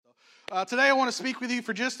Today I want to speak with you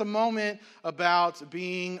for just a moment about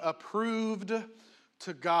being approved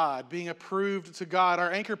to God. Being approved to God.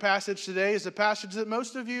 Our anchor passage today is a passage that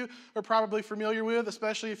most of you are probably familiar with,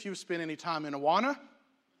 especially if you've spent any time in Awana.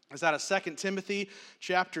 It's out of 2 Timothy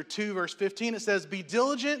chapter 2, verse 15. It says, "Be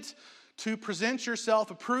diligent to present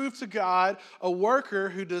yourself approved to God, a worker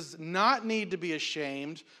who does not need to be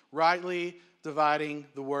ashamed, rightly dividing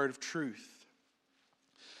the word of truth."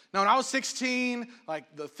 Now, when I was 16,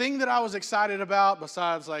 the thing that I was excited about,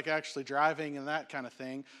 besides actually driving and that kind of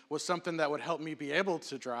thing, was something that would help me be able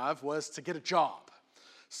to drive, was to get a job.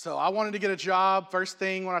 So I wanted to get a job first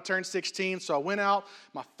thing when I turned 16. So I went out.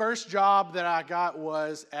 My first job that I got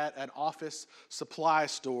was at an office supply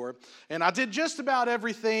store. And I did just about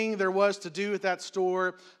everything there was to do at that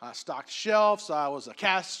store. I stocked shelves. I was a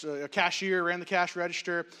cashier, ran the cash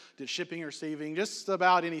register, did shipping and receiving, just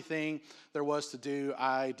about anything there was to do.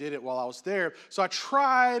 I did it while I was there. So I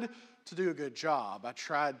tried to do a good job. I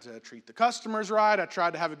tried to treat the customers right. I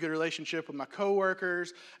tried to have a good relationship with my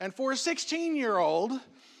coworkers. And for a 16-year-old,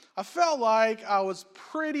 I felt like I was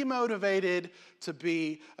pretty motivated to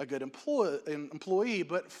be a good employee.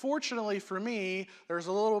 But fortunately for me, there's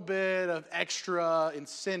a little bit of extra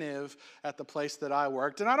incentive at the place that I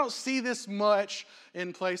worked. And I don't see this much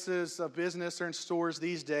in places of business or in stores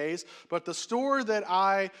these days. But the store that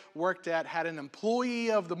I worked at had an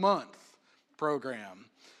Employee of the Month program.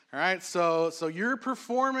 All right, so your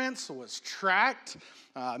performance was tracked.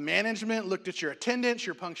 Management looked at your attendance,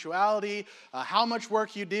 your punctuality, how much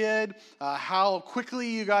work you did, how quickly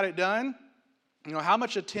you got it done, how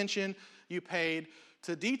much attention you paid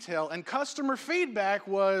to detail. And customer feedback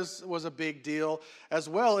was a big deal as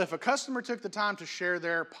well. If a customer took the time to share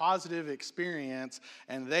their positive experience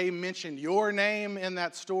and they mentioned your name in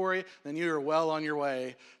that story, then you were well on your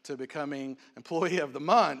way to becoming Employee of the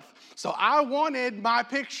Month. So I wanted my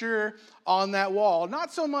picture on that wall,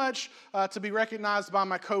 not so much to be recognized by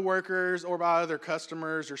my coworkers or by other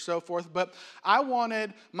customers or so forth, but I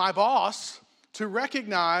wanted my boss to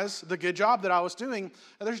recognize the good job that I was doing.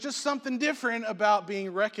 And there's just something different about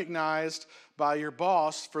being recognized by your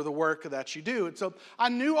boss for the work that you do. And so I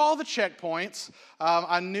knew all the checkpoints.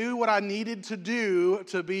 I knew what I needed to do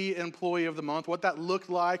to be Employee of the Month, what that looked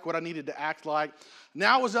like, what I needed to act like.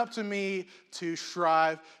 Now it was up to me to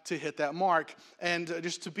strive to hit that mark and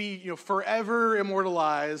just to be forever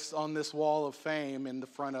immortalized on this wall of fame in the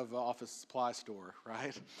front of an office supply store,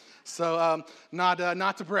 right? So not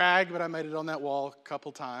to brag, but I made it on that wall a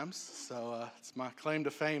couple times. So it's my claim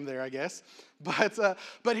to fame there, I guess.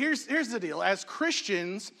 But here's the deal. As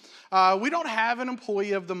Christians, we don't have an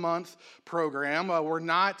Employee of the Month program. We're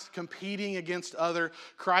not competing against other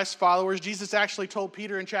Christ followers. Jesus actually told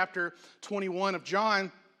Peter in chapter 21 of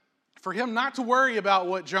John for him not to worry about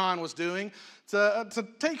what John was doing, to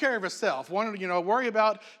take care of himself. Worry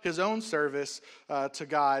about his own service to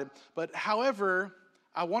God. But however,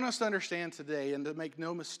 I want us to understand today and to make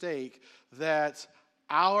no mistake that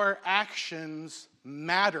our actions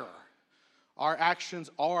matter. Our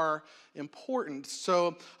actions are important.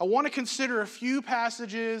 So I want to consider a few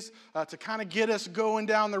passages to kind of get us going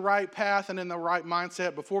down the right path and in the right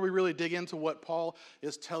mindset before we really dig into what Paul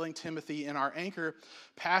is telling Timothy in our anchor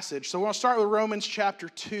passage. So we're going to start with Romans chapter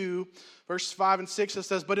 2, verse 5 and 6. It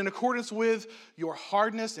says, "But in accordance with your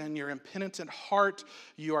hardness and your impenitent heart,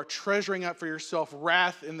 you are treasuring up for yourself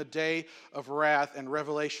wrath in the day of wrath and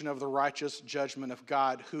revelation of the righteous judgment of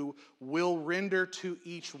God, who will render to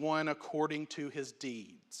each one according to his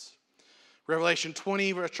deeds." Revelation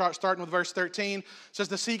 20, starting with verse 13, says,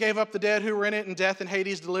 "The sea gave up the dead who were in it, and death and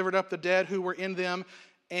Hades delivered up the dead who were in them,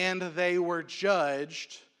 and they were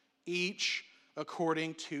judged, each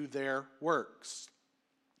according to their works.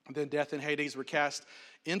 Then death and Hades were cast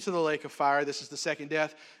into the lake of fire. This is the second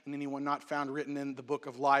death, and anyone not found written in the book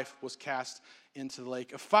of life was cast into the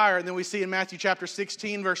lake of fire." And then we see in Matthew chapter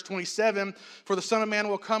 16, verse 27, "For the Son of Man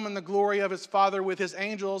will come in the glory of his Father with his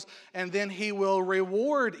angels, and then he will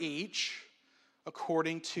reward each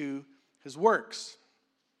according to his works."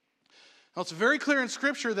 Now, it's very clear in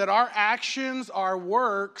Scripture that our actions, our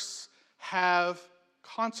works, have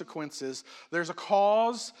consequences. There's a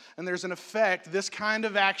cause and there's an effect. This kind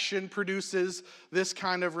of action produces this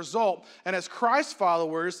kind of result. And as Christ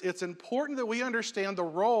followers, it's important that we understand the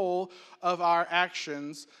role of our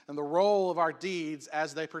actions and the role of our deeds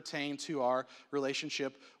as they pertain to our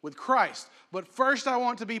relationship with Christ. But first, I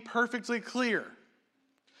want to be perfectly clear.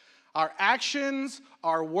 Our actions,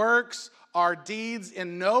 our works, our deeds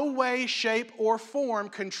in no way, shape, or form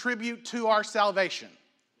contribute to our salvation.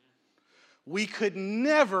 We could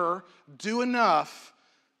never do enough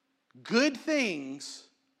good things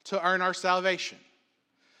to earn our salvation.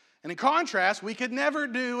 And in contrast, we could never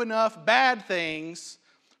do enough bad things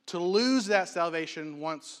to lose that salvation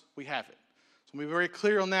once we have it. So we'll be very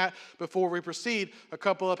clear on that before we proceed. A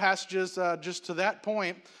couple of passages just to that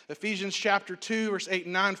point. Ephesians chapter 2, verse 8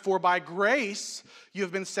 and 9. For by grace you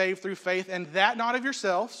have been saved through faith, and that not of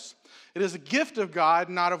yourselves. It is a gift of God,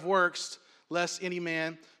 not of works, lest any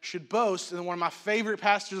man should boast. And one of my favorite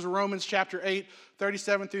passages, Romans chapter 8,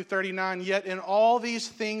 37 through 39. Yet in all these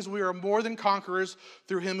things we are more than conquerors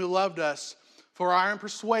through him who loved us. For I am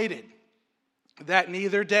persuaded that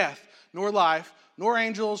neither death, nor life, nor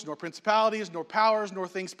angels, nor principalities, nor powers, nor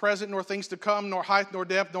things present, nor things to come, nor height, nor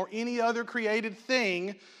depth, nor any other created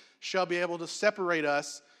thing shall be able to separate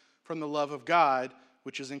us from the love of God,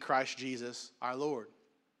 which is in Christ Jesus our Lord.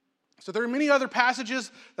 So there are many other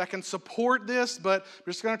passages that can support this, but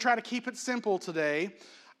we're just going to try to keep it simple today.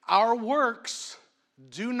 Our works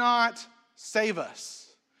do not save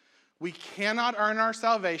us. We cannot earn our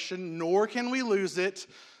salvation, nor can we lose it.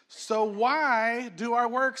 So why do our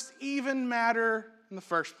works even matter in the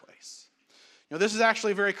first place? You know, this is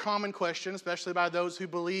actually a very common question, especially by those who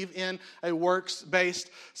believe in a works-based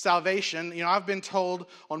salvation. You know, I've been told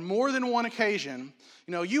on more than one occasion,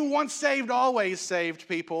 you know, you once saved, always saved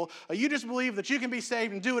people. You just believe that you can be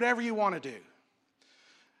saved and do whatever you want to do.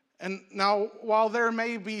 And now, while there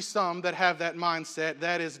may be some that have that mindset,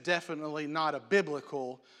 that is definitely not a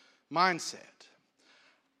biblical mindset.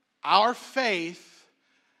 Our faith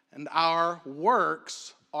and our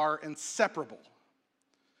works are inseparable.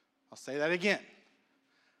 I'll say that again.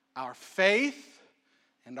 Our faith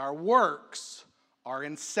and our works are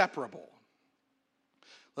inseparable.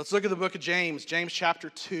 Let's look at the book of James, James chapter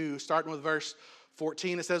 2, starting with verse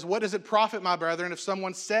 14. It says, "What does it profit, my brethren, if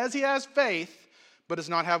someone says he has faith but does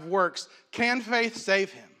not have works? Can faith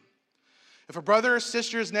save him? If a brother or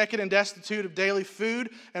sister is naked and destitute of daily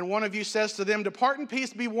food, and one of you says to them, 'Depart in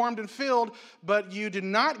peace, be warmed and filled,' but you do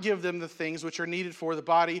not give them the things which are needed for the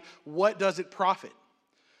body, what does it profit?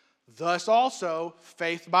 Thus also,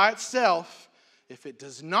 faith by itself, if it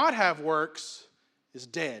does not have works, is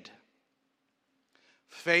dead."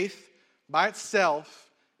 Faith by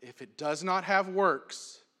itself, if it does not have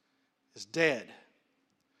works, is dead.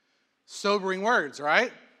 Sobering words,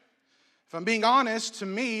 right? If I'm being honest, to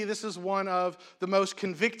me, this is one of the most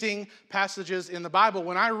convicting passages in the Bible.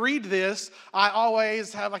 When I read this, I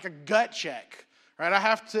always have like a gut check, right? I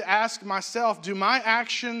have to ask myself, do my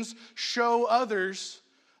actions show others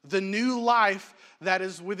the new life that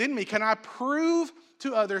is within me? Can I prove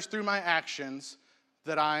to others through my actions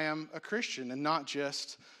that I am a Christian and not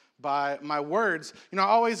just by my words? You know, I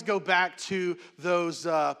always go back to those,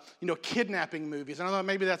 kidnapping movies. I don't know,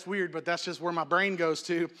 maybe that's weird, but that's just where my brain goes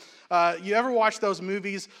to. You ever watch those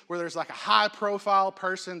movies where there's like a high-profile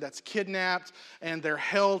person that's kidnapped and they're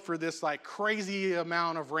held for this like crazy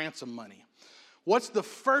amount of ransom money? What's the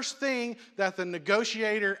first thing that the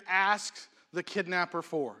negotiator asks the kidnapper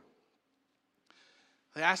for?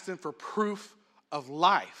 They ask them for proof of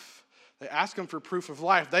life. They ask them for proof of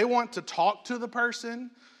life. They want to talk to the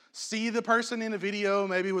person, see the person in a video,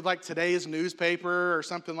 maybe with like today's newspaper or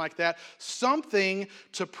something like that. Something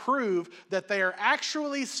to prove that they are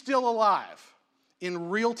actually still alive in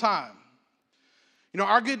real time. You know,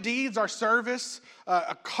 our good deeds, our service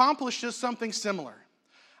accomplishes something similar.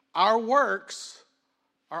 Our works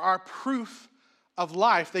are our proof of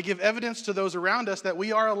life. They give evidence to those around us that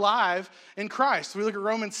we are alive in Christ. We look at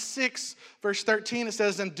Romans 6, verse 13. It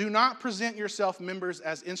says, "And do not present yourself members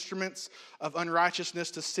as instruments of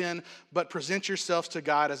unrighteousness to sin, but present yourselves to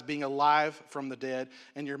God as being alive from the dead,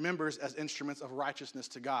 and your members as instruments of righteousness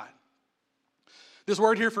to God." This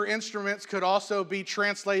word here for instruments could also be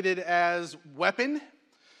translated as weapon.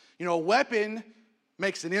 You know, a weapon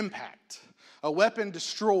makes an impact. A weapon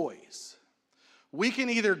destroys. We can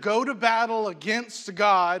either go to battle against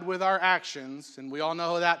God with our actions, and we all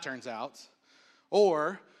know how that turns out,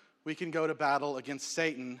 or we can go to battle against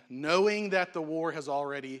Satan, knowing that the war has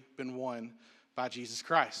already been won by Jesus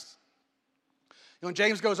Christ. You know,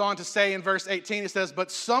 James goes on to say in verse 18, it says,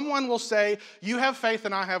 "But someone will say, 'You have faith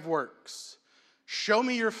and I have works. Show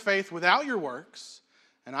me your faith without your works,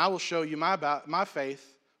 and I will show you my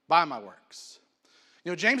faith by my works.'"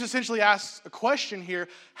 You know, James essentially asks a question here.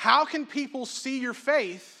 How can people see your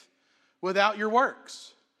faith without your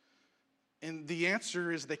works? And the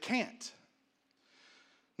answer is they can't.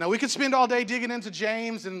 Now, we could spend all day digging into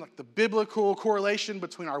James and like the biblical correlation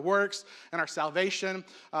between our works and our salvation.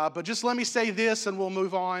 But just let me say this and we'll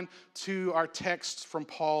move on to our text from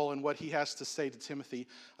Paul and what he has to say to Timothy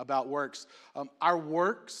about works. Our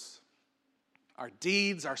works, our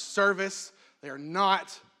deeds, our service, they are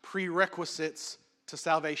not prerequisites to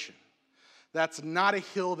salvation. That's not a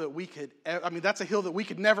hill that that's a hill that we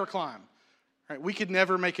could never climb. Right? We could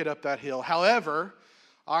never make it up that hill. However,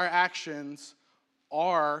 our actions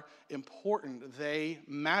are important. They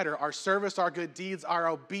matter. Our service, our good deeds, our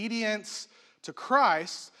obedience to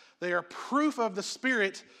Christ, they are proof of the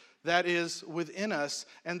Spirit that is within us,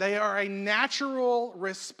 and they are a natural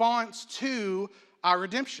response to our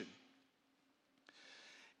redemption.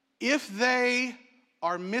 If they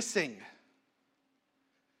are missing,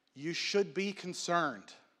 you should be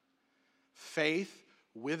concerned. Faith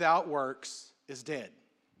without works is dead.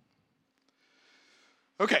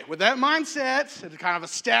 Okay, with that mindset, it's kind of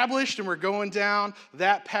established and we're going down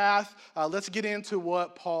that path, let's get into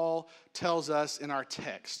what Paul tells us in our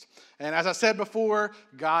text. And as I said before,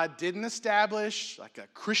 God didn't establish like a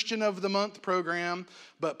Christian of the Month program,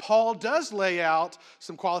 but Paul does lay out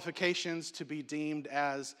some qualifications to be deemed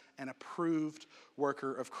as an approved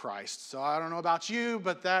worker of Christ. So I don't know about you,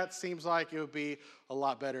 but that seems like it would be a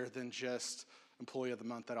lot better than just employee of the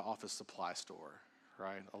month at an office supply store.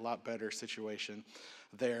 Right? A lot better situation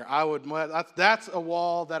there. That's a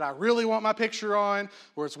wall that I really want my picture on,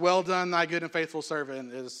 where it's well done, thy good and faithful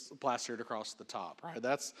servant is plastered across the top. Right?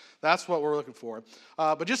 That's what we're looking for.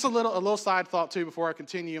 But just a little side thought too before I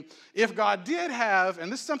continue. If God did have,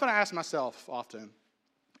 and this is something I ask myself often,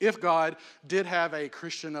 if God did have a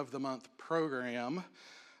Christian of the Month program,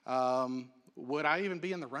 would I even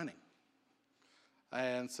be in the running?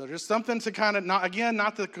 And so just something to kind of,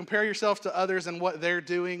 not to compare yourself to others and what they're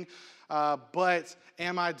doing, but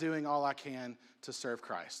am I doing all I can to serve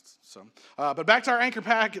Christ? So, but back to our anchor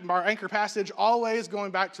passage, always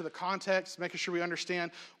going back to the context, making sure we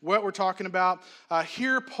understand what we're talking about.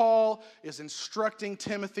 Here Paul is instructing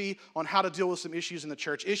Timothy on how to deal with some issues in the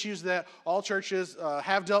church, issues that all churches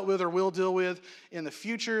have dealt with or will deal with in the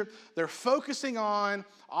future. They're focusing on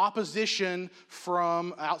opposition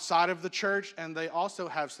from outside of the church, and they also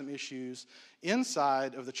have some issues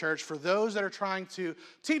inside of the church for those that are trying to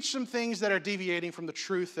teach some things that are deviating from the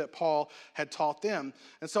truth that Paul had taught them.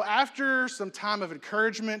 And so after some time of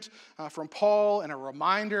encouragement from Paul and a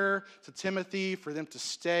reminder to Timothy for them to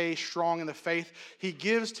stay strong in the faith, he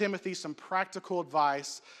gives Timothy some practical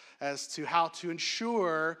advice as to how to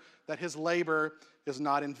ensure that his labor is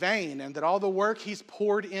not in vain, and that all the work he's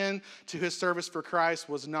poured in to his service for Christ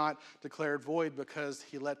was not declared void because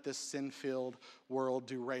he let this sin-filled world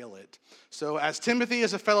derail it. So as Timothy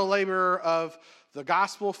is a fellow laborer of the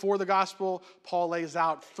gospel, for the gospel, Paul lays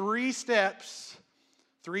out three steps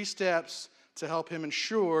to help him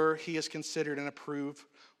ensure he is considered an approved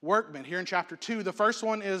workman. Here in chapter 2, the first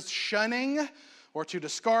one is shunning, or to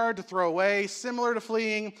discard, to throw away, similar to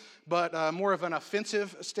fleeing, but more of an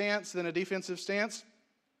offensive stance than a defensive stance.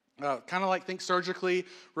 Kind of like think surgically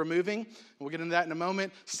removing. We'll get into that in a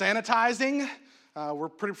moment. Sanitizing, we're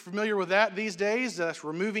pretty familiar with that these days. That's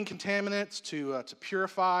removing contaminants to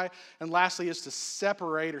purify. And lastly is to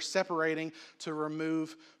separate, or separating, to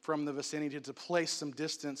remove from the vicinity, to place some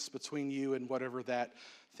distance between you and whatever that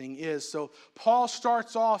thing is. So Paul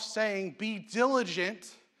starts off saying, be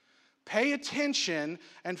diligent, pay attention,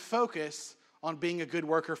 and focus on being a good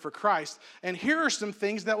worker for Christ. And here are some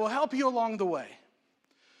things that will help you along the way.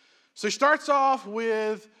 So he starts off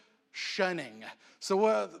with shunning. So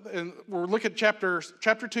we'll look at chapter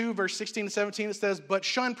 2, verse 16 to 17. It says, but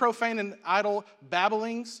shun profane and idle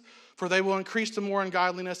babblings, for they will increase to more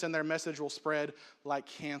ungodliness, and their message will spread like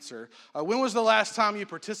cancer. When was the last time you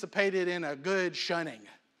participated in a good shunning?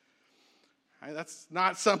 Right, that's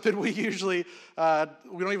not something we usually,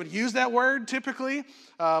 we don't even use that word typically,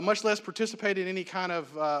 much less participate in any kind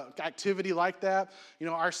of activity like that. You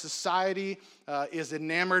know, our society is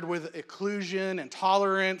enamored with inclusion and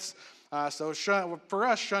tolerance. So for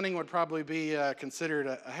us, shunning would probably be considered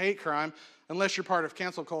a hate crime, unless you're part of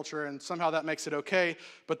cancel culture and somehow that makes it okay.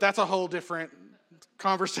 But that's a whole different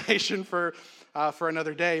conversation for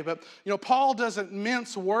another day. But, you know, Paul doesn't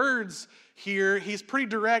mince words here. He's pretty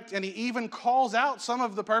direct, and he even calls out some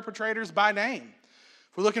of the perpetrators by name.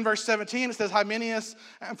 If we look in verse 17, it says, Hymenaeus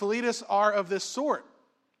and Philetus are of this sort,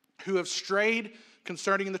 who have strayed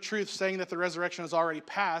concerning the truth, saying that the resurrection has already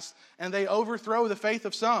passed, and they overthrow the faith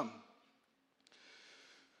of some.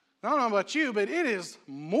 I don't know about you, but it is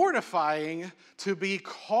mortifying to be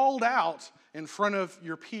called out in front of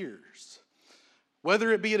your peers.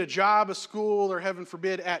 Whether it be at a job, a school, or heaven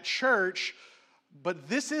forbid, at church. But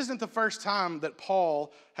this isn't the first time that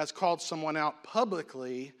Paul has called someone out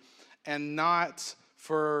publicly, and not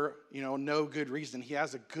for, no good reason. He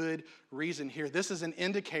has a good reason here. This is an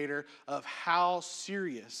indicator of how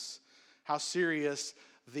serious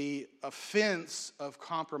the offense of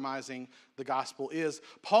compromising the gospel is.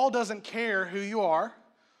 Paul doesn't care who you are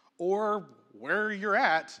or where you're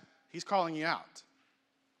at, he's calling you out.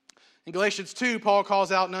 In Galatians 2, Paul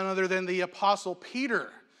calls out none other than the Apostle Peter.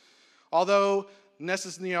 Although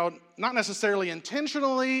not necessarily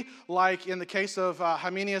intentionally, like in the case of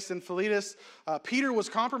Hymenaeus and Philetus, Peter was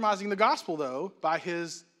compromising the gospel, though, by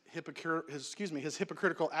his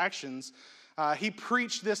hypocritical actions. He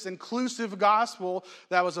preached this inclusive gospel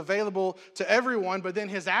that was available to everyone, but then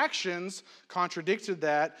his actions contradicted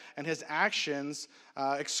that, and his actions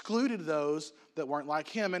excluded those that weren't like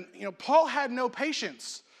him. And Paul had no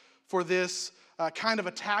patience for this kind of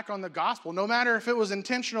attack on the gospel, no matter if it was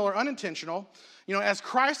intentional or unintentional. As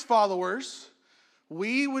Christ followers,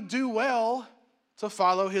 we would do well to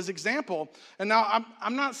follow his example. And now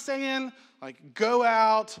I'm not saying go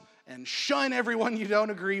out and shun everyone you don't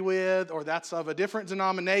agree with, or that's of a different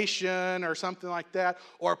denomination or something like that,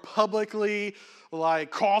 or publicly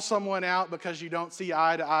call someone out because you don't see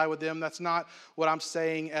eye to eye with them. That's not what I'm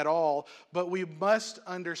saying at all. But we must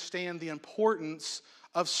understand the importance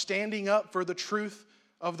of standing up for the truth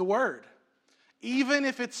of the word, even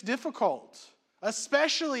if it's difficult,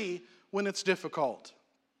 especially when it's difficult.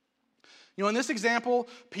 In this example,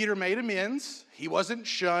 Peter made amends. He wasn't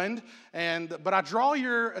shunned. But I draw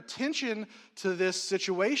your attention to this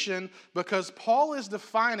situation because Paul is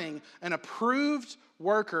defining an approved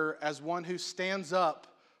worker as one who stands up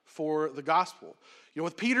for the gospel.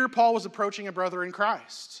 With Peter, Paul was approaching a brother in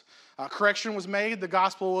Christ. Correction was made. The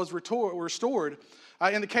gospel was restored.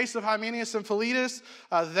 In the case of Hymenaeus and Philetus,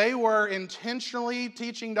 they were intentionally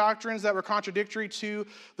teaching doctrines that were contradictory to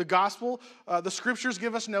the gospel. The scriptures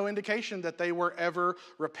give us no indication that they were ever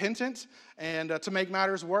repentant. And to make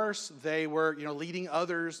matters worse, they were leading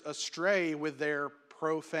others astray with their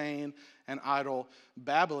profane and idle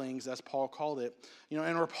babblings, as Paul called it.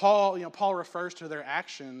 And where Paul refers to their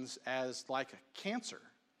actions as like a cancer.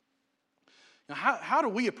 How do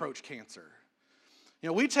we approach cancer?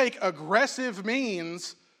 We take aggressive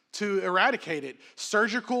means to eradicate it.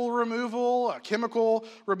 Surgical removal, chemical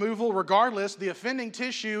removal, regardless, the offending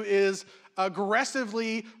tissue is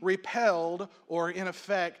aggressively repelled or, in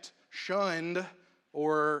effect, shunned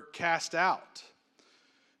or cast out.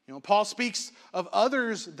 Paul speaks of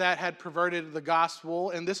others that had perverted the gospel,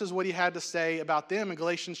 and this is what he had to say about them in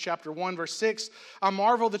Galatians chapter 1, verse 6. I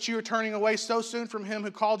marvel that you are turning away so soon from him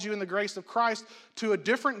who called you in the grace of Christ to a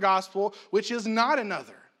different gospel, which is not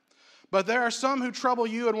another. But there are some who trouble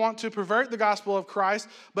you and want to pervert the gospel of Christ.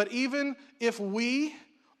 But even if we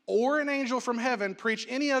or an angel from heaven preach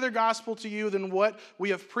any other gospel to you than what we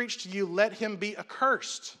have preached to you, let him be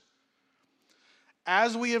accursed.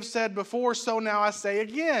 As we have said before, so now I say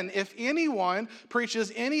again, if anyone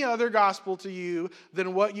preaches any other gospel to you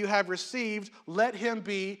than what you have received, let him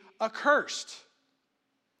be accursed.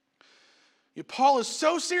 Paul is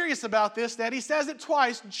so serious about this that he says it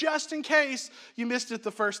twice, just in case you missed it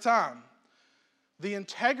the first time. The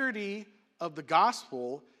integrity of the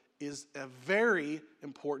gospel is a very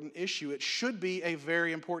important issue. It should be a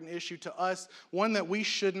very important issue to us, one that we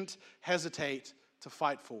shouldn't hesitate to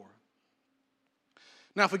fight for.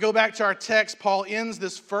 Now, if we go back to our text, Paul ends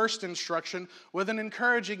this first instruction with an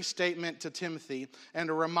encouraging statement to Timothy and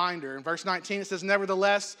a reminder. In verse 19, it says,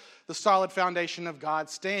 nevertheless, the solid foundation of God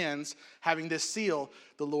stands, having this seal,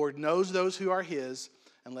 the Lord knows those who are his,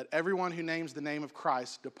 and let everyone who names the name of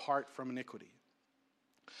Christ depart from iniquity.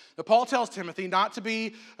 Now, Paul tells Timothy not to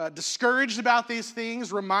be discouraged about these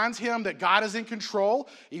things, reminds him that God is in control,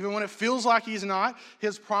 even when it feels like he's not.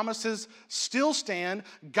 His promises still stand.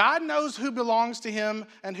 God knows who belongs to him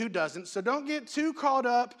and who doesn't, so don't get too caught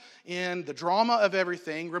up in the drama of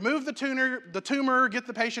everything. Remove the tumor, get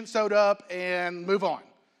the patient sewed up, and move on.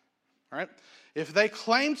 All right? If they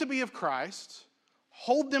claim to be of Christ,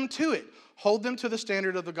 hold them to it. Hold them to the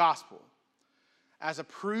standard of the gospel. As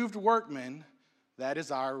approved workmen, that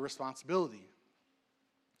is our responsibility.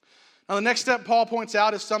 Now, the next step Paul points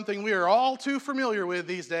out is something we are all too familiar with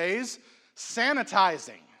these days,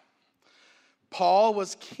 sanitizing. Paul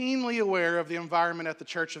was keenly aware of the environment at the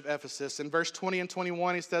church of Ephesus. In verse 20 and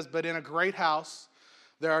 21, he says, but in a great house,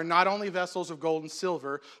 there are not only vessels of gold and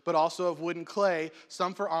silver, but also of wood and clay,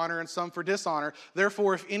 some for honor and some for dishonor.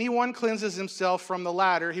 Therefore, if anyone cleanses himself from the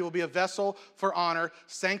latter, he will be a vessel for honor,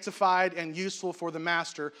 sanctified and useful for the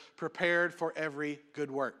master, prepared for every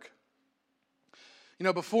good work.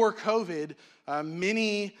 Before COVID,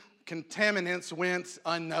 many contaminants went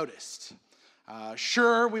unnoticed.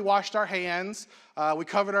 Sure, we washed our hands. We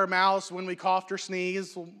covered our mouths when we coughed or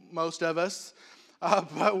sneezed, most of us.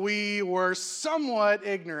 But we were somewhat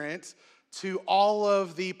ignorant to all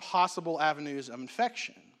of the possible avenues of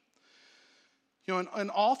infection.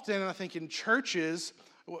 And often, I think in churches,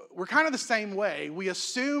 we're kind of the same way. We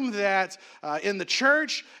assume that in the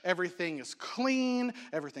church, everything is clean,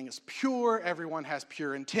 everything is pure, everyone has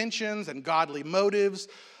pure intentions and godly motives.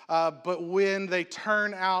 But when they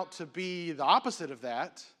turn out to be the opposite of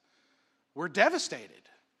that, we're devastated,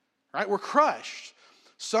 right? We're crushed.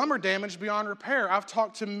 Some are damaged beyond repair. I've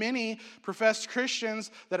talked to many professed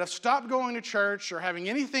Christians that have stopped going to church or having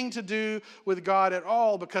anything to do with God at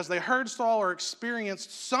all because they heard, saw, or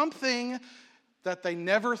experienced something that they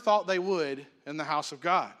never thought they would in the house of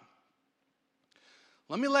God.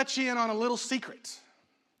 Let me let you in on a little secret.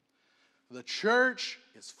 The church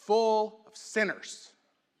is full of sinners,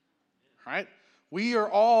 right? We are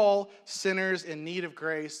all sinners in need of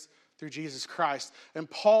grace through Jesus Christ. And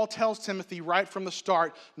Paul tells Timothy right from the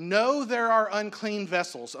start, know there are unclean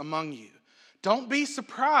vessels among you. Don't be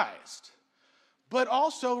surprised, but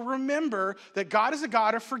also remember that God is a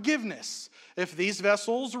God of forgiveness. If these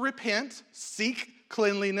vessels repent, seek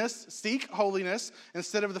cleanliness, seek holiness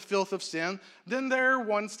instead of the filth of sin, then they're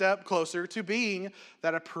one step closer to being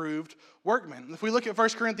that approved workman. If we look at 1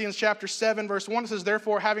 Corinthians chapter 7, verse 1, it says,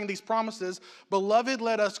 therefore, having these promises, beloved,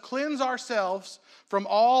 let us cleanse ourselves from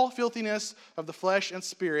all filthiness of the flesh and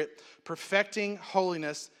spirit, perfecting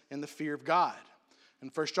holiness in the fear of God.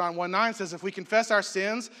 And 1 John 1:9 says, if we confess our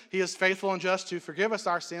sins, he is faithful and just to forgive us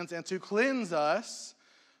our sins and to cleanse us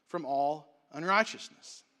from all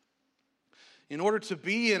unrighteousness. In order to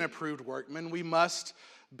be an approved workman, we must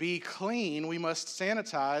be clean, we must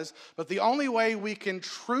sanitize, but the only way we can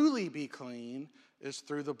truly be clean is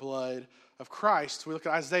through the blood of Christ. We look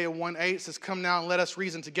at Isaiah 1:8, it says, come now and let us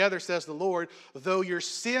reason together, says the Lord. Though your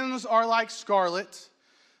sins are like scarlet,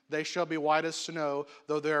 they shall be white as snow.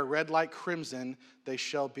 Though they are red like crimson, they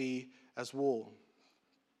shall be as wool.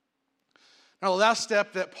 Now, the last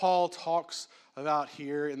step that Paul talks about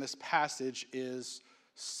here in this passage is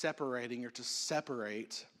separating, or to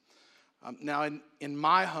separate. Now, in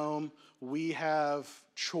my home, we have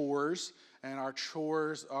chores, and our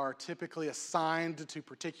chores are typically assigned to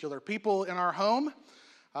particular people in our home.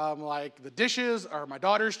 Like the dishes are my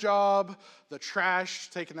daughter's job, the trash,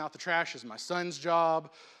 taking out the trash is my son's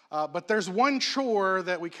job. But there's one chore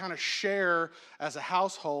that we kind of share as a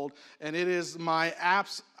household, and it is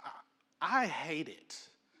I hate it.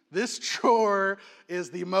 This chore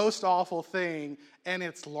is the most awful thing, and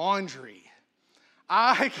it's laundry.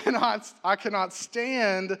 I cannot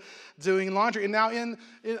stand doing laundry. And now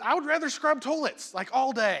I would rather scrub toilets like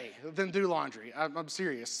all day than do laundry. I'm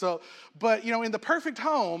serious. But in the perfect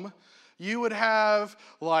home, you would have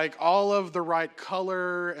like all of the right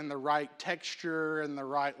color and the right texture and the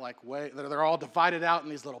right way. They're all divided out in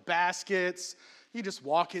these little baskets. You just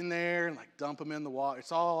walk in there and dump them in the water.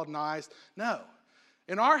 It's all nice. No.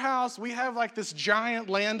 In our house, we have this giant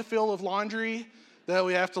landfill of laundry that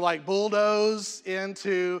we have to bulldoze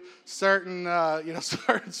into certain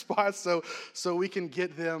certain spots so we can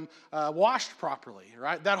get them washed properly,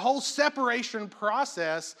 right? That whole separation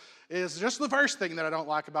process is just the first thing that I don't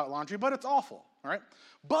like about laundry, but it's awful, right?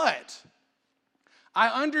 But I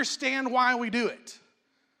understand why we do it.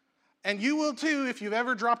 And you will too if you've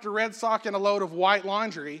ever dropped a red sock in a load of white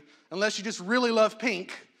laundry, unless you just really love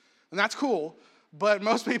pink, and that's cool. But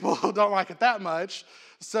most people don't like it that much.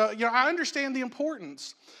 So, I understand the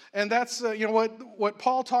importance. And that's, what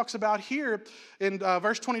Paul talks about here in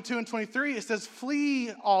verse 22 and 23. It says,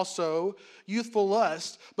 flee also youthful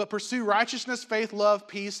lust, but pursue righteousness, faith, love,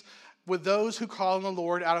 peace with those who call on the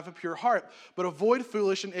Lord out of a pure heart. But avoid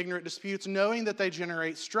foolish and ignorant disputes, knowing that they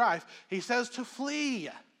generate strife. He says to flee,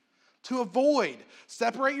 to avoid.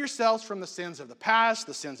 Separate yourselves from the sins of the past,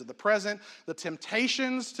 the sins of the present, the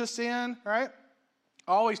temptations to sin, right?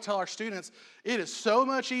 I always tell our students, it is so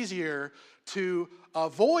much easier to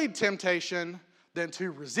avoid temptation than to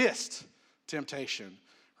resist temptation,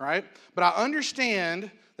 right? But I understand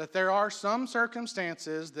that there are some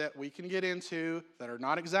circumstances that we can get into that are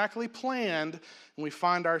not exactly planned, and we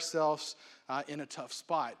find ourselves in a tough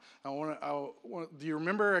spot. Do you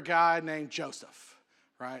remember a guy named Joseph?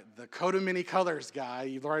 Right, the coat of many colors guy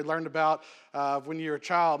you've already learned about when you were a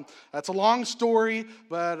child. It's a long story,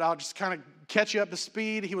 but I'll just kind of catch you up to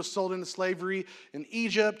speed. He was sold into slavery in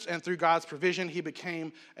Egypt, and through God's provision, he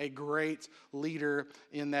became a great leader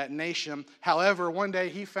in that nation. However, one day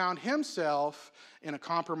he found himself in a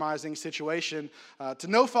compromising situation to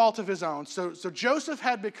no fault of his own. So Joseph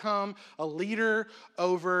had become a leader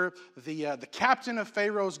over the captain of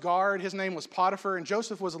Pharaoh's guard. His name was Potiphar, and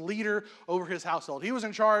Joseph was a leader over his household. He was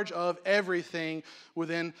in charge of everything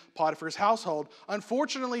within Potiphar's household.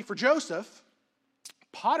 Unfortunately for Joseph,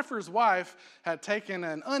 Potiphar's wife had taken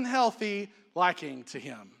an unhealthy liking to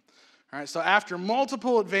him. All right, so after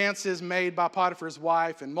multiple advances made by Potiphar's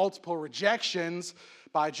wife and multiple rejections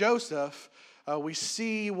by Joseph, we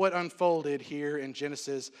see what unfolded here in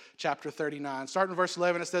Genesis chapter 39. Starting in verse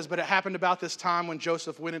 11, it says, "But it happened about this time when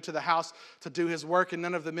Joseph went into the house to do his work, and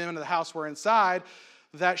none of the men of the house were inside,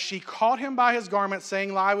 that she caught him by his garment,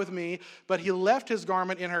 saying, 'Lie with me.' But he left his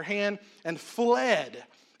garment in her hand and fled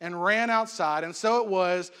and ran outside. And so it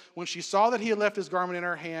was, when she saw that he had left his garment in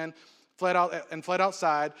her hand, fled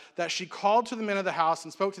outside, that she called to the men of the house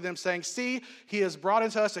and spoke to them, saying, 'See, he has brought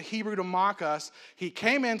into us a Hebrew to mock us. He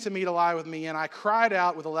came in to me to lie with me, and I cried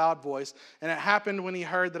out with a loud voice. And it happened when he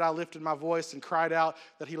heard that I lifted my voice and cried out,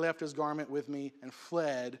 that he left his garment with me and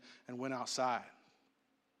fled and went outside.'"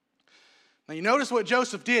 Now you notice what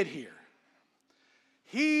Joseph did here.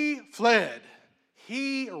 He fled.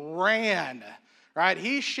 He ran. Right?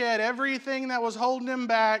 He shed everything that was holding him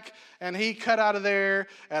back, and he cut out of there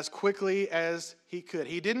as quickly as he could.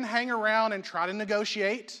 He didn't hang around and try to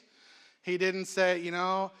negotiate. He didn't say,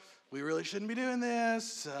 we really shouldn't be doing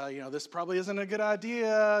this. This probably isn't a good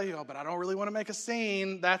idea, but I don't really want to make a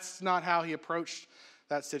scene. That's not how he approached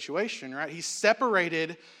that situation, right? He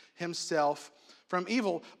separated himself from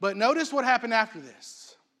evil. But notice what happened after this.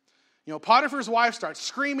 Potiphar's wife starts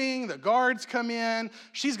screaming. The guards come in.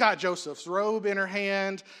 She's got Joseph's robe in her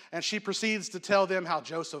hand, and she proceeds to tell them how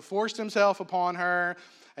Joseph forced himself upon her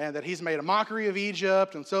and that he's made a mockery of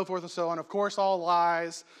Egypt and so forth and so on. Of course, all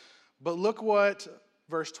lies. But look what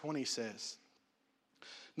verse 20 says.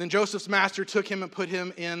 "Then Joseph's master took him and put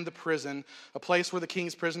him in the prison, a place where the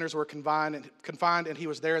king's prisoners were confined, and he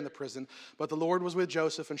was there in the prison. But the Lord was with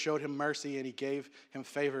Joseph and showed him mercy, and he gave him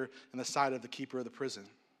favor in the sight of the keeper of the prison."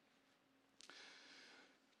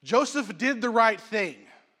 Joseph did the right thing,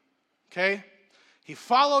 okay? He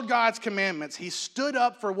followed God's commandments. He stood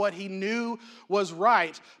up for what he knew was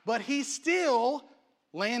right, but he still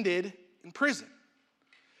landed in prison.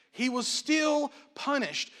 He was still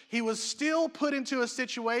punished. He was still put into a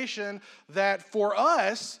situation that for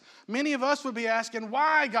us, many of us would be asking,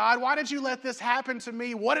 "Why, God? Why did you let this happen to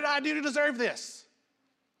me? What did I do to deserve this?"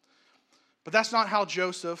 But that's not how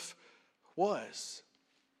Joseph was.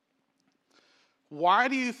 Why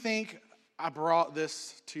do you think I brought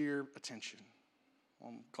this to your attention? Well,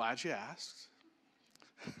 I'm glad you asked.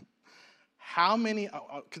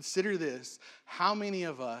 Consider this, how many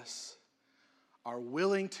of us are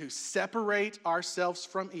willing to separate ourselves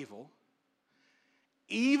from evil,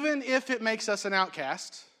 even if it makes us an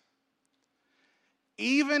outcast,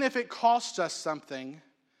 even if it costs us something,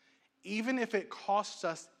 even if it costs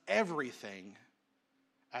us everything,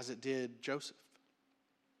 as it did Joseph?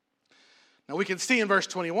 Now we can see in verse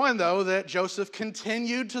 21, though, that Joseph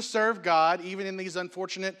continued to serve God even in these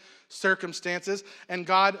unfortunate circumstances, and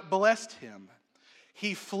God blessed him.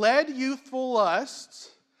 He fled youthful lusts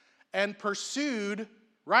and pursued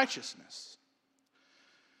righteousness.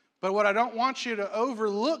 But what I don't want you to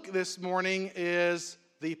overlook this morning is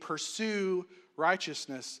the pursue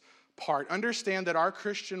righteousness part. Understand that our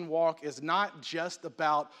Christian walk is not just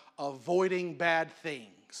about avoiding bad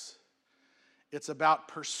things. It's about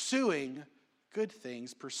pursuing good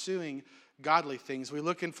things, pursuing godly things. We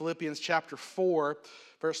look in Philippians chapter 4,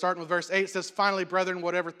 starting with verse 8, it says, "Finally, brethren,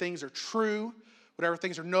 whatever things are true, whatever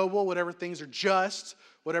things are noble, whatever things are just,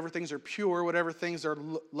 whatever things are pure, whatever things are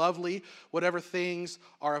lovely, whatever things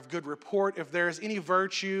are of good report, if there is any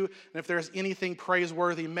virtue and if there is anything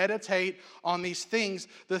praiseworthy, meditate on these things.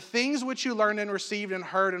 The things which you learned and received and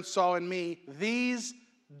heard and saw in me, these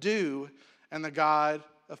do, and the God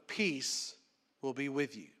of peace will be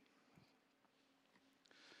with you."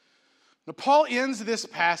 Now, Paul ends this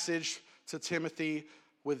passage to Timothy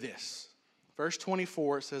with this. Verse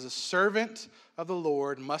 24 says, "A servant of the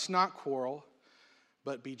Lord must not quarrel,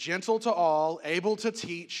 but be gentle to all, able to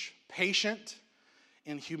teach, patient,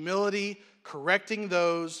 in humility, correcting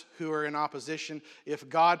those who are in opposition, if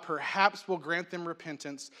God perhaps will grant them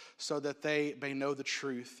repentance, so that they may know the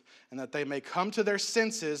truth, and that they may come to their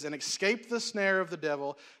senses and escape the snare of the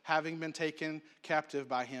devil, having been taken captive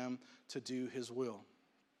by him to do his will."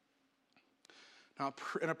 Now,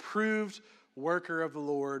 an approved worker of the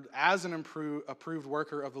Lord, as an approved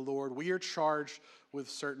worker of the Lord, we are charged with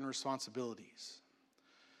certain responsibilities.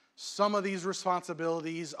 Some of these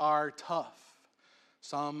responsibilities are tough.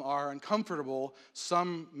 Some are uncomfortable.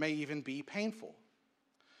 Some may even be painful.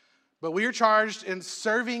 But we are charged in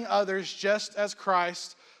serving others just as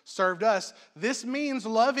Christ served us. This means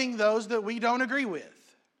loving those that we don't agree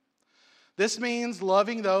with. This means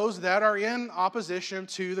loving those that are in opposition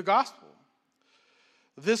to the gospel.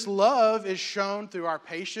 This love is shown through our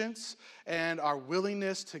patience and our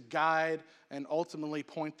willingness to guide and ultimately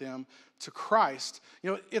point them to Christ.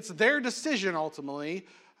 It's their decision ultimately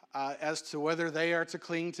as to whether they are to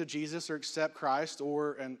cling to Jesus or accept Christ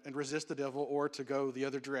and resist the devil, or to go the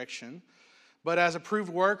other direction. But as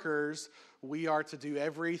approved workers, we are to do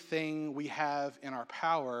everything we have in our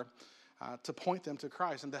power to point them to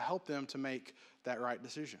Christ and to help them to make that right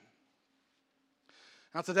decision.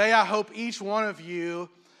 Now today, I hope each one of you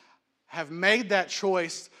have made that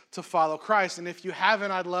choice to follow Christ. And if you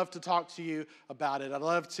haven't, I'd love to talk to you about it. I'd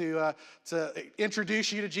love to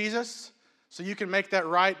introduce you to Jesus so you can make that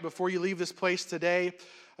right before you leave this place today.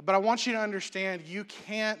 But I want you to understand, you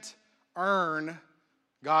can't earn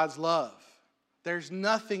God's love. There's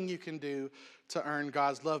nothing you can do to earn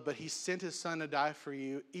God's love, but he sent his son to die for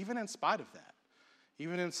you, even in spite of that.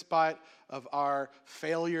 Even in spite of our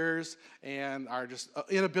failures and our just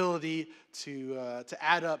inability to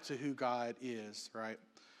add up to who God is, right?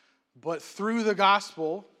 But through the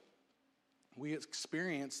gospel, we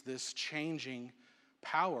experience this changing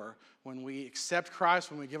power when we accept Christ,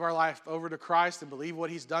 when we give our life over to Christ and believe what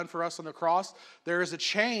he's done for us on the cross. There is a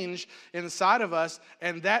change inside of us,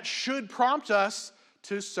 and that should prompt us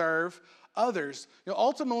to serve others.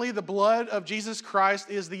 Ultimately, the blood of Jesus Christ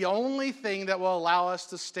is the only thing that will allow us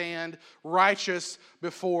to stand righteous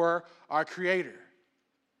before our Creator.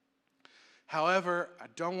 However, I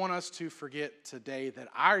don't want us to forget today that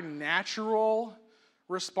our natural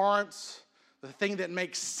response, the thing that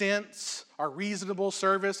makes sense, our reasonable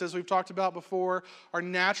service, as we've talked about before, our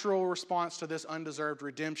natural response to this undeserved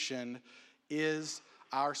redemption is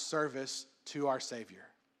our service to our Savior.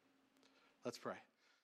 Let's pray.